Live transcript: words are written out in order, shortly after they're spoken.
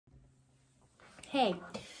Hey,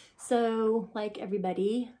 so like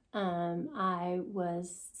everybody, I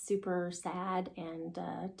was super sad and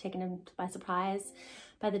taken by surprise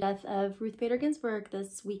by the death of Ruth Bader Ginsburg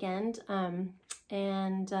this weekend. I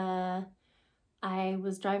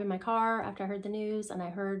was driving my car after I heard the news, and I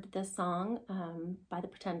heard this song by the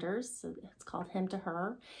Pretenders. So it's called Hymn to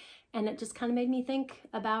Her. And it just kind of made me think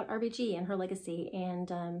about RBG and her legacy.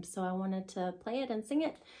 And so I wanted to play it and sing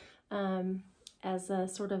it as a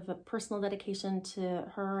sort of a personal dedication to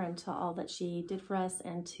her and to all that she did for us,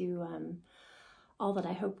 and to all that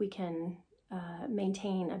I hope we can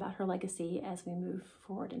maintain about her legacy as we move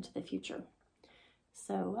forward into the future.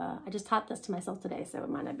 So I just taught this to myself today, so it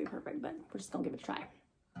might not be perfect, but we're just gonna give it a try.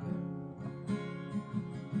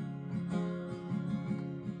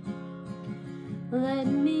 Let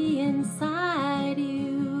me inside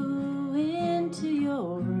you into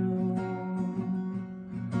your room.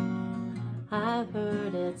 I've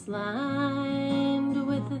heard it's lined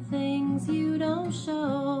with the things you don't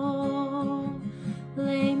show.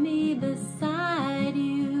 Lay me beside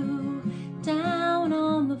you down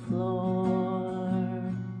on the floor.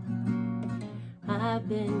 I've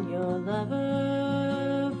been your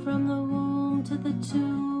lover from the womb to the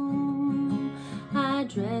tomb. I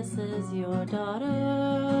dress as your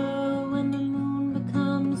daughter when the moon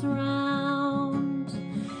becomes round.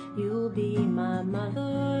 You'll be my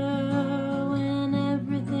mother when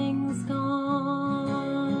everything's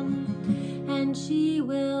gone, and she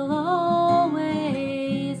will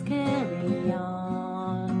always carry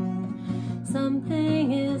on.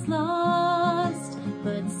 Something is lost,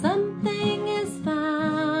 but something is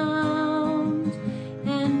found,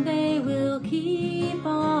 and they will keep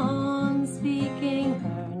on speaking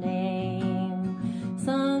her name.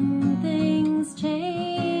 Some things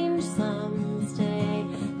change, some stay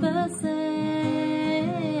the same.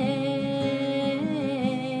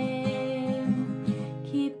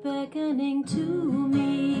 Keep beckoning to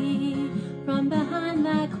me from behind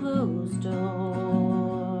that closed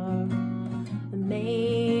door. The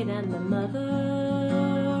maid and the mother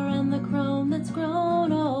and the crone that's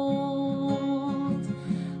grown old.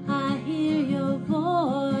 I hear your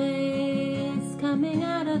voice coming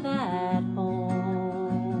out of that hole.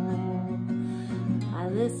 I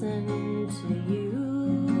listen to you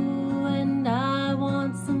and I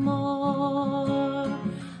want some more.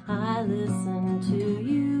 I listen to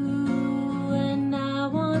you and I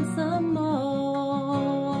want some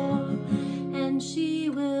more. And she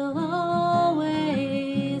will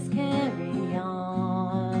always carry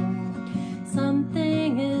on.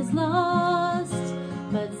 Something is lost,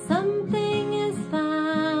 but something is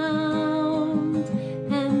found,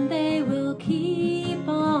 and they will keep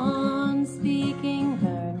on speaking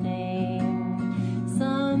her name.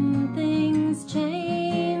 Some things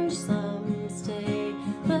change, some stay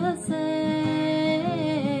the same.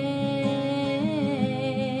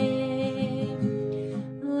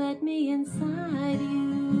 Let me inside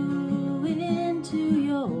you into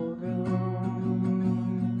your room.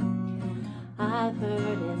 I've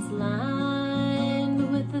heard it's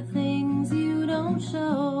lined with the things you don't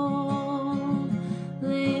show.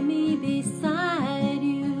 Lay me beside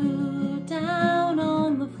you down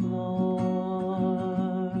on the floor.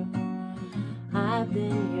 I've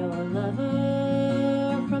been your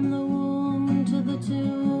lover from the womb to the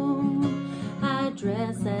tomb. I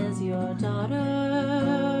dress as your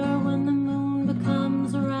daughter when the moon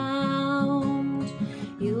becomes round.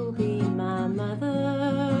 You'll be my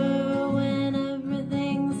mother when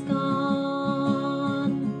everything's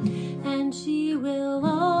gone, and she will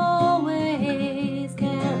always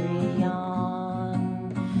carry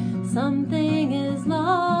on. Something is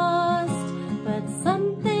lost, but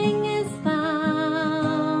something is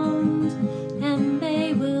found, and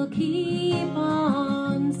they will keep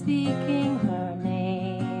on speaking her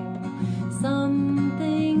name. Some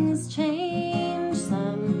things change,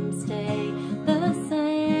 some stay the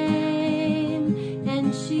same,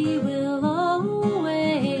 and she will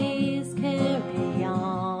always carry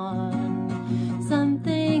on.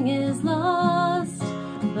 Something is lost,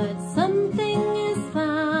 but something is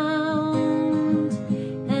found,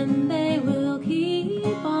 and they will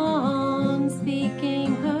keep on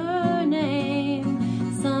speaking her name.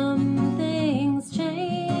 Some things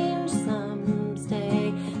change, some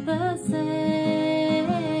stay the same.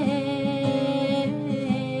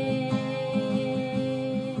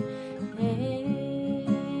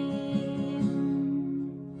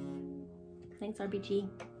 Thanks, RBG.